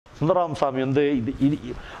சுந்தராமசாமி வந்து இது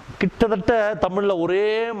கிட்டத்தட்ட தமிழில் ஒரே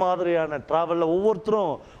மாதிரியான ட்ராவலில்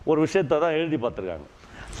ஒவ்வொருத்தரும் ஒரு விஷயத்தை தான் எழுதி பார்த்துருக்காங்க.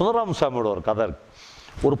 சுந்தராமசாமியோட ஒரு கதை இருக்குது.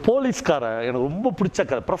 ஒரு போலீஸ்காரன், எனக்கு ரொம்ப பிடிச்ச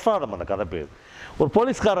கதை, பிரசாதம் அந்த கதை பேர். ஒரு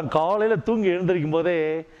போலீஸ்காரன் காலையில் தூங்கி எழுந்திருக்கும் போதே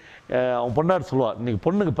அவன் பொண்ணார் சொல்லுவான், இன்றைக்கி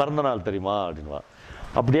பொண்ணுக்கு பிறந்த நாள் தெரியுமா அப்படின்வா.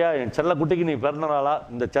 அப்படியா, என் செல்லக்குட்டிக்கு நீ பிறந்த நாளா,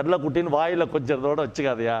 இந்த செல்லக்குட்டின்னு வாயில் கொஞ்சதோட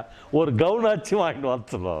வச்சுக்காதையா, ஒரு கவுனாச்சு வாங்கிட்டு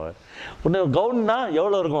வான்னு சொல்லுவான். உடனே கவுன்னா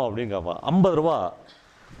எவ்வளோ இருக்கும் அப்படின்னு கேட்பான். 50 ரூபா,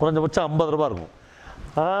 குறைஞ்சபட்சம் 50 ரூபா இருக்கும்.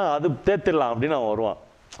 அது தேத்திடலாம் அப்படின்னு அவன் வருவான்.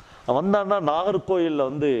 அவன் வந்தான்னா நாகர்கோயிலில்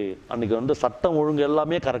வந்து அன்றைக்கி வந்து சட்டம் ஒழுங்கு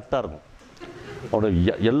எல்லாமே கரெக்டாக இருக்கும்.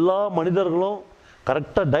 அவனுடைய எல்லா மனிதர்களும்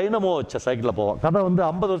கரெக்டாக டைனமோ வச்ச சைக்கிளில் போவான். கதை வந்து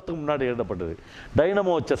 50 வருஷத்துக்கு முன்னாடி எழுதப்பட்டது.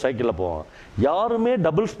 டைனமோ வச்ச சைக்கிளில் போவான். யாருமே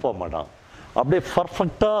டபுள்ஸ் போக மாட்டான். அப்படியே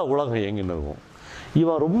பர்ஃபெக்டாக உலகம் இயங்கின்னு இருக்கும்.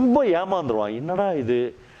 இவன் ரொம்ப ஏமாந்துருவான். என்னடா இது,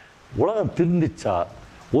 உலகம் திருந்திச்சா,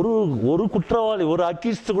 ஒரு குற்றவாளி, ஒரு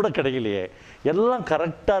அக்யூஸ்ட் கூட கிடைக்கலையே, எல்லாம்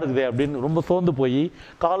கரெக்டாக இருக்குதே அப்படின்னு ரொம்ப சோர்ந்து போய்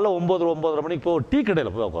காலைல 9-9:30 மணிக்கு போய் ஒரு டீ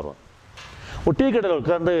கடையில் போய் உட்காருவான். ஒரு டீ கடையில்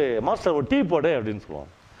உட்காந்து, மாஸ்டர் ஒரு டீ போடு அப்படின்னு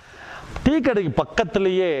சொல்லுவான். டீ கடைக்கு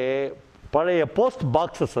பக்கத்துலேயே பழைய போஸ்ட்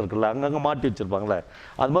பாக்ஸஸ் இருக்குல்ல, அங்கங்கே மாட்டி வச்சுருப்பாங்களே,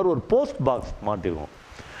 அது மாதிரி ஒரு போஸ்ட் பாக்ஸ் மாட்டிருக்கும்.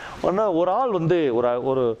 ஆனால் ஒரு ஆள் வந்து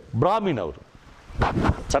ஒரு பிராமின், அவர்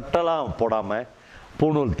சட்டெல்லாம் போடாமல்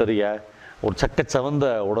பூணூல் தெரிய ஒரு சக்கச்சவந்த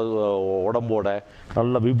உடம்போட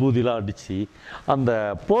நல்ல விபூதிலாம் அடித்து அந்த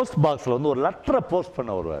போஸ்ட் பாக்ஸில் வந்து ஒரு லெட்டரை போஸ்ட்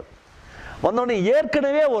பண்ண வருவார். வந்தோடனே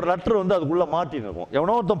ஏற்கனவே ஒரு லெட்டர் வந்து அதுக்குள்ளே மாட்டின்னு இருக்கும்.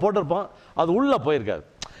 எவனோ ஒருத்தன் போட்டிருப்பான், அது உள்ளே போயிருக்காது.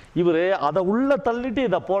 இவர் அதை உள்ளே தள்ளிட்டு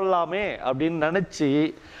இதை போடலாமே அப்படின்னு நினச்சி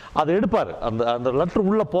அதை எடுப்பார். அந்த லெட்டர்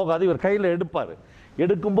உள்ளே போகாது, இவர் கையில் எடுப்பார்.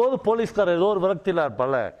 எடுக்கும்போது போலீஸ்காரர் ஏதோ ஒரு விரக்தியில்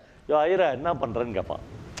இருப்பால, ஐயரா என்ன பண்ணுறேன்னு கேட்பான்.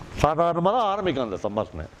 சாதாரணமாக தான் ஆரம்பிக்கும் அந்த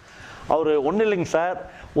சம்பாஷணை. அவர் ஒன்றும் இல்லைங்க சார்,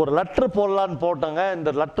 ஒரு லெட்ரு போடலான்னு போட்டாங்க, இந்த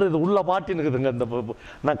லெட்ரு இது உள்ளே மாட்டின்னு இருக்குதுங்க, இந்த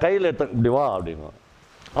நான் கையில் எடுத்தேன், இப்படி வா அப்படிங்க.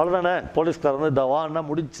 அவ்வளோதானே, போலீஸ்காரர் வந்து இந்த வான்னா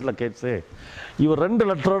முடிச்சில்ல கேஸு. இவர் 2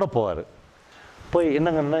 லெட்டரோடு போவார். போய்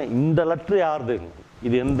என்னங்கன்னா, இந்த லெட்ரு யாருது,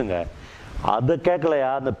 இது எந்துங்க, அதை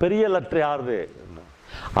கேட்கலையா, அந்த பெரிய லெட்ரு யாருது,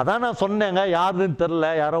 அதான் நான் சொன்னேங்க, யாருன்னு தெரில,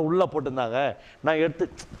 யாரோ உள்ளே போட்டிருந்தாங்க, நான் எடுத்து,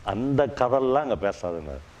 அந்த கதையெல்லாம் அங்கே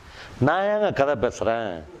பேசாதுங்க. நான் ஏங்க கதை பேசுகிறேன்,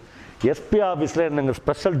 எஸ்பி ஆஃபீஸில் என்னங்க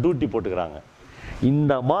ஸ்பெஷல் டியூட்டி போட்டுக்கிறாங்க.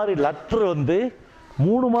 இந்த மாதிரி லெட்ரு வந்து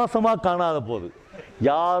 3 மாதமாக காணாத போகுது.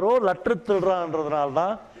 யாரோ லெட்ரு திருடுறான்றதுனால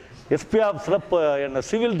தான் எஸ்பி ஆஃபீஸில் இப்போ என்ன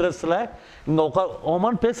சிவில் ட்ரெஸ்ஸில் இங்கே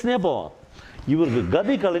உட்காமான்னு பேசினே போவான். இவருக்கு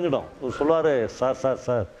கதி கலங்கிடும். இவர் சொல்லுவார்,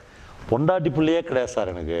 சார் பொண்டாட்டி பிள்ளையே கிடையாது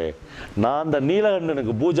சார் எனக்கு, நான் அந்த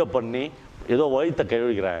நீலகண்டனுக்கு பூஜை பண்ணி ஏதோ வயிற்ற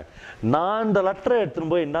கழுவிக்கிறேன், நான் இந்த லெட்டரை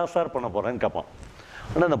எடுத்துன்னு போய் என்ன சார் பண்ண போகிறேன்னு கேட்பான்.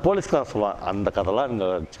 ஆனால் அந்த போலீஸ்காரன் சொல்லுவான், அந்த கதைலாம் இங்கே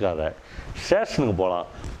வச்சுக்காத, ஸ்டேஷனுக்கு போகலாம்,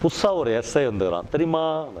 புதுசாக ஒரு எஸ்ஐ வந்துக்கிறான் தெரியுமா,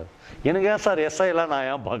 எனக்கு ஏன் சார் எஸ்ஐலாம் நான்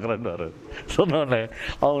ஏன் பார்க்குறேன்னு சொன்னோடனே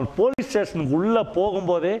அவன் போலீஸ் ஸ்டேஷனுக்கு உள்ளே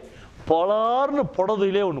போகும்போதே பலார்னு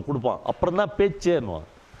புடதுலே ஒன்று கொடுப்பான். அப்புறம் தான் பேச்சேன்னுவான்.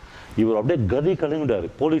 இவர் அப்படியே கதி கலங்கிட்டார்.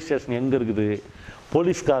 போலீஸ் ஸ்டேஷன் எங்கே இருக்குது,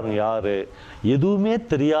 போலீஸ்காரங்க யார், எதுவுமே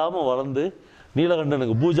தெரியாமல் வளர்ந்து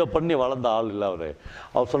நீலகண்டனுக்கு பூஜை பண்ணி வளர்ந்த ஆள் இல்லை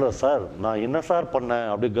அவர் சொல்கிறார், சார் நான் என்ன சார் பண்ணேன்,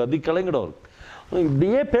 அப்படியே கதி கலங்கிடும்.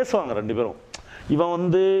 இப்படியே பேசுவாங்க 2 பேரும். இவன்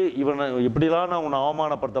வந்து இவனை இப்படிலாம் நான் உன்னை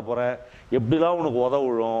அவமானப்படுத்த போகிறேன், எப்படிலாம் உனக்கு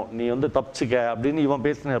உதவுழும், நீ வந்து தப்பிச்சுக்க அப்படின்னு இவன்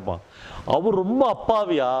பேசினே இருப்பான். அவர் ரொம்ப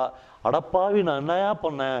அப்பாவியா, அடப்பாவி நான் என்னையா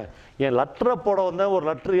பண்ணேன், என் லெட்டரை போட வந்தேன், ஒரு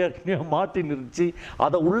லெட்டர் ஏற்கனவே மாட்டி நிறுத்தி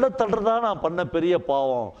அதை உள்ள தள்ளுறதான் நான் பண்ண பெரிய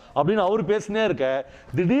பாவம் அப்படின்னு அவர் பேசினே இருக்க,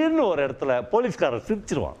 திடீர்னு ஒரு இடத்துல போலீஸ்காரர்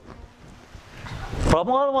சிரிச்சிருவான்.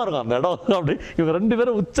 பிரமாதமாக இருக்கும் அந்த இடம். அப்படி இவங்க 2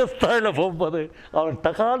 பேரும் உச்சஸ்தாயில் போகும்போது அவன்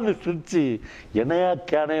டகால்னு சிரிச்சு, என்னையா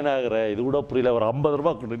கேனையனாகிற, இது கூட புரியல, ஒரு 50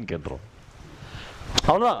 ரூபா கொடுன்னு கேட்டுரும்.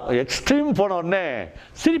 அவ்வளோதான், எக்ஸ்ட்ரீம் போன உடனே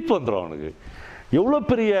சிரிப்பு வந்துடும் அவனுக்கு. எவ்வளோ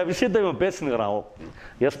பெரிய விஷயத்தை இவன் பேசினுக்கிறான்.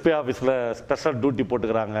 எஸ்பி ஆஃபீஸில் ஸ்பெஷல் டியூட்டி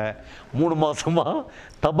போட்டுக்கிறாங்க, 3 மாதமாக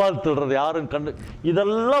தபால் திருடுறது யாருன்னு கண்டு,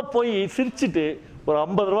 இதெல்லாம் போய் சிரிச்சுட்டு ஒரு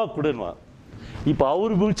 50 ரூபா கொடுன்னுவான். இப்போ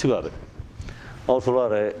அவர் முழிச்சுக்காரு. அவர்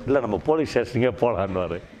சொல்லுவார், இல்லை நம்ம போலீஸ் ஸ்டேஷனுக்கே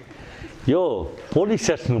போகலான்னுவார். யோ போலீஸ்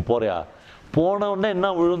ஸ்டேஷனுக்கு போறியா, போனவுடனே என்ன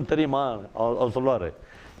விழுன்னு தெரியுமா, அவர் சொல்லுவார்,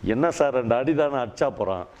 என்ன சார் 2 அடி தானே அடிச்சா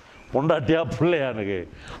போகிறான், பொண்டாட்டியா பிள்ளையா எனக்கு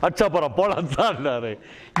அடிச்சா போகிறான், போகலான்னு தான்.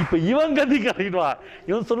 இப்போ இவன் கதி கட்டிடுவான்.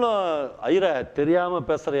 இவன் சொல்லுவான், ஐயரா தெரியாமல்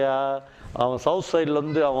பேசுகிறியா, அவன் சவுத்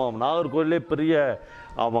சைட்லேருந்து அவன் நாகர்கோயிலே பெரிய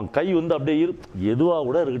அவன் கை வந்து அப்படியே எதுவாக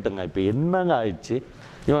கூட இருக்கட்டுங்க, இப்போ என்னங்க ஆயிடுச்சு.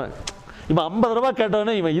 இவன் 50 ரூபா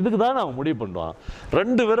கேட்டவனே இவன் இதுக்கு தான் அவன் முடிவு பண்ணுவான்.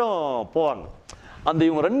 2 பேரும் போவாங்க. அந்த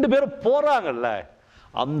இவங்க 2 பேரும் போகிறாங்கல்ல,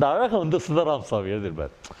 அந்த அழகை வந்து சுந்தராமசாமி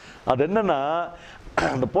எழுதியிருப்பார். அது என்னன்னா,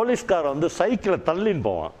 அந்த போலீஸ்காரன் வந்து சைக்கிளை தள்ளின்னு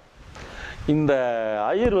போவான். இந்த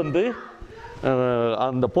ஐயர் வந்து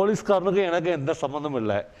அந்த போலீஸ்காரனுக்கும் எனக்கு எந்த சம்மந்தமும்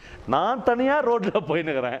இல்லை, நான் தனியாக ரோட்டில்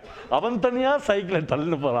போயின்னுக்கிறேன், அவன் தனியாக சைக்கிளை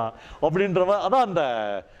தள்ளின்னு போகிறான் அப்படின்றவ. அதான் அந்த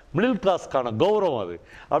மிடில் கிளாஸ்க்கான கௌரவம் அது.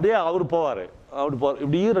 அப்படியே அவர் போவார், அப்படி போவார்,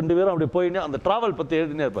 இப்படி 2 பேரும் அப்படி போயின்னு அந்த ட்ராவல் பற்றி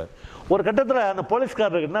எழுதினே இருப்பார். ஒரு கட்டத்தில் அந்த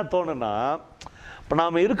போலீஸ்காரருக்கு என்ன தோணுன்னா, இப்போ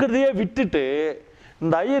நாம் இருக்கிறதையே விட்டுட்டு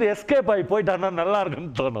இந்த ஐயர் எஸ்கேப் ஆகி போயிட்டான்னா நல்லா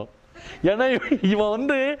இருக்குன்னு தோணும். ஏன்னா இவன்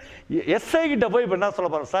வந்து எஸ்ஐ கிட்ட போய் இப்போ என்ன சொல்ல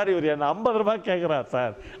போகிறான், சார் இவர் என்ன 50 ரூபாய் கேட்குறான்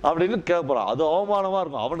சார் அப்படின்னு கேட்க போகிறான். அது அவமானமாக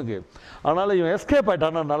இருக்கும் அவனுக்கு. அதனால் இவன் எஸ்கேப்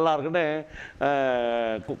ஆகிட்டான்னா நல்லா இருக்குன்னு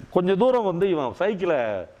கொஞ்சம் தூரம் வந்து இவன் சைக்கிளை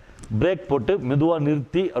பிரேக் போட்டு மெதுவாக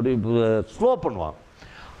நிறுத்தி அப்படி ஸ்லோ பண்ணுவான்.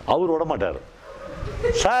 அவர் விட மாட்டார்.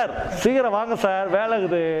 சார் சீக்கிரம் வாங்க சார், வேலை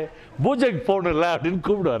இருக்குது, பூஜைக்கு போகணும் இல்லை அப்படின்னு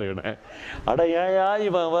கூப்பிடுவார் இவனை. அட ஏயா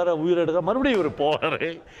இவன் வேற உயிரெடுக்க மறுபடியும் இவர் போவார்.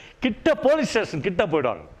 கிட்ட போலீஸ் ஸ்டேஷன் கிட்ட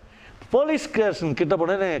போயிடுவாங்க. போலீஸ் ஸ்டேஷன் கிட்ட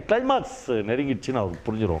போனே கிளைமாக்ஸ் நெருங்கிடுச்சுன்னு அவருக்கு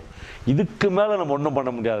புரிஞ்சிடும். இதுக்கு மேலே நம்ம ஒன்றும்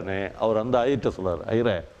பண்ண முடியாதுன்னு அவர் அந்த ஐயர்கிட்ட சொல்கிறார்,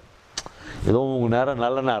 ஐயரே ஏதோ உங்கள் நேரம்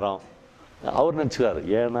நல்ல நேரம். அவர் நினச்சிக்கார்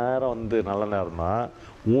என் நேரம் வந்து நல்ல நேரம் தான்,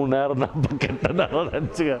 உன் நேரம் தான் இப்போ கெட்ட நேரம்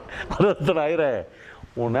நினச்சிக்கார். அது ஐயரே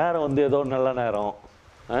உன் நேரம் வந்து ஏதோ நல்ல நேரம்,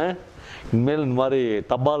 இனிமேல் இந்த மாதிரி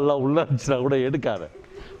தபால்லாம் உள்ள இருந்துச்சுன்னா கூட எடுக்காத,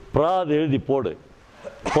 ப்ராது எழுதி போடு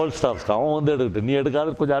போலீஸ் ஸ்டாஃப்ஸ்க்கு, அவன் வந்து எடுக்கட்டு, நீ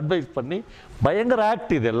எடுக்காத கொஞ்சம் அட்வைஸ் பண்ணி. பயங்கர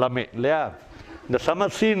ஆக்ட் இது எல்லாமே இல்லையா, இந்த செம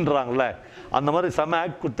சீன்றாங்களே அந்த மாதிரி செம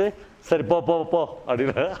ஆக்ட் கொடுத்து சரி போ போ போ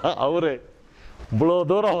அப்படின்னு அவரு இவ்வளோ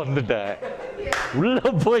தூரம் வந்துட்டேன் உள்ளே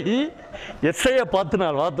போய் எஸ்ஐயை பார்த்து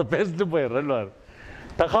 4 வார்த்தை பேசிட்டு போயிடுறேன்னு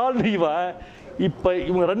தகால் இவன். இப்போ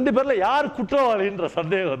இவங்க 2 பேரில் யார் குற்றவாளின்ற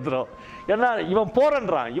சந்தேகம் வந்துடும். ஏன்னா இவன்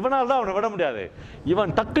போறன்றான், இவனால் தான் அவனை விட முடியாது.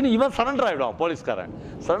 இவன் டக்குன்னு இவன் சரண்டர் ஆகிடுவான். போலீஸ்காரன்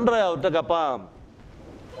சரண்டர் ஆகி அவர்கிட்ட கேட்பான்,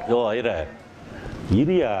 யோ ஐயரே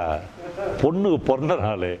இரியா, பொண்ணுக்கு பிறந்த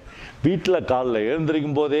நாள், வீட்டில் காலில்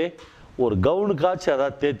எழுந்திருக்கும் போதே ஒரு கவுனுக்காச்சு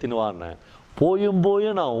அதாவது தேத்தினுவான்னு போயும்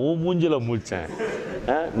நான் உன் மூஞ்சில முழிச்சேன்,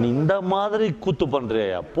 நீ இந்த மாதிரி கூத்து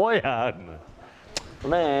பண்ணுறியா போயான்னு.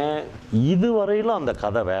 இதுவரையிலும் அந்த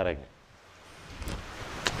கதை வேறங்க,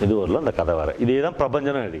 இதுவரையிலும் அந்த கதை வேற. இதே தான்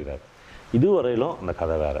பிரபஞ்சனம் எழுதுகிறார். இதுவரையிலும் அந்த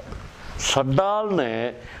கதை வேற. சட்டால்னு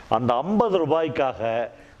அந்த 50 ரூபாய்க்காக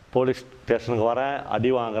போலீஸ் ஸ்டேஷனுக்கு வரேன், அடி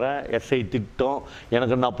வாங்குறேன், எஸ்ஐ திட்டம்,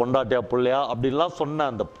 எனக்கு நான் பொண்டாட்டியா பிள்ளையா அப்படின்லாம் சொன்ன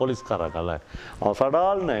அந்த போலீஸ்காரக்கால அவன்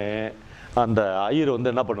சடால்னு அந்த ஐயர்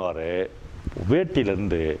வந்து என்ன பண்ணுவார்,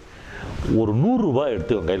 வேட்டியிலேருந்து ஒரு 100 ரூபாய்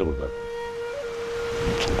எடுத்து அவன் கையில் கொடுப்பார்.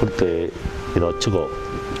 கொடுத்து இதை வச்சுக்கோ,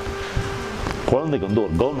 குழந்தைக்கு வந்து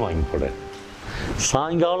ஒரு கவுன் வாங்கி போடு,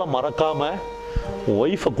 சாயங்காலம் மறக்காமல் உன்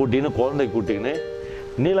ஒய்ஃபை கூட்டின்னு குழந்தை கூட்டின்னு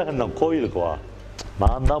நீலகண்டம் கோயிலுக்கு வா,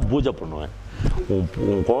 நான் தான் பூஜை பண்ணுவேன்,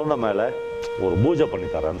 உன் குழந்தை மேலே ஒரு பூஜை பண்ணி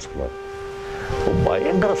தரேன்னு சொல்லுவார்.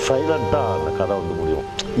 பயங்கர சைலண்ட்டாக அந்த கதை வந்து முடியும்.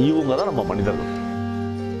 இவங்க தான் நம்ம மனிதர்கள்.